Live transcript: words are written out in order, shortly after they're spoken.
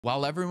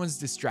While everyone's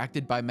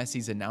distracted by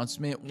Messi's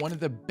announcement, one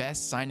of the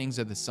best signings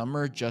of the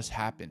summer just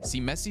happened.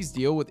 See, Messi's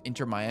deal with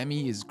Inter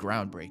Miami is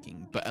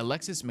groundbreaking, but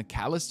Alexis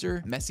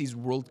McAllister, Messi's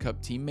World Cup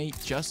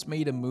teammate, just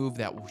made a move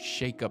that will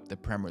shake up the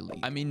Premier League.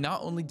 I mean,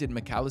 not only did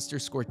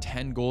McAllister score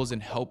 10 goals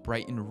and help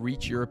Brighton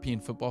reach European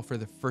football for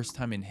the first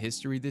time in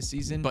history this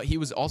season, but he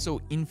was also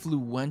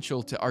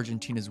influential to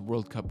Argentina's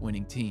World Cup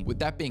winning team. With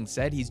that being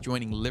said, he's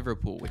joining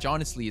Liverpool, which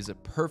honestly is a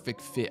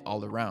perfect fit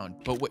all around.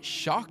 But what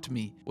shocked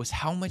me was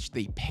how much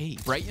they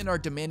paid. Brighton are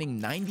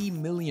demanding £90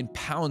 million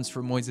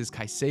for Moises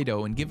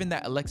Caicedo, and given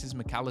that Alexis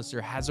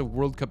McAllister has a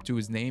World Cup to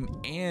his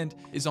name and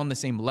is on the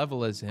same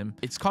level as him,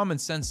 it's common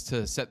sense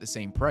to set the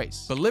same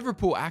price. But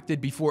Liverpool acted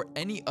before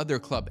any other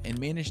club and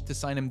managed to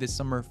sign him this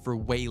summer for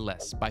way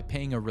less by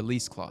paying a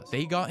release clause.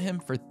 They got him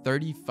for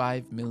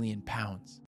 £35 million.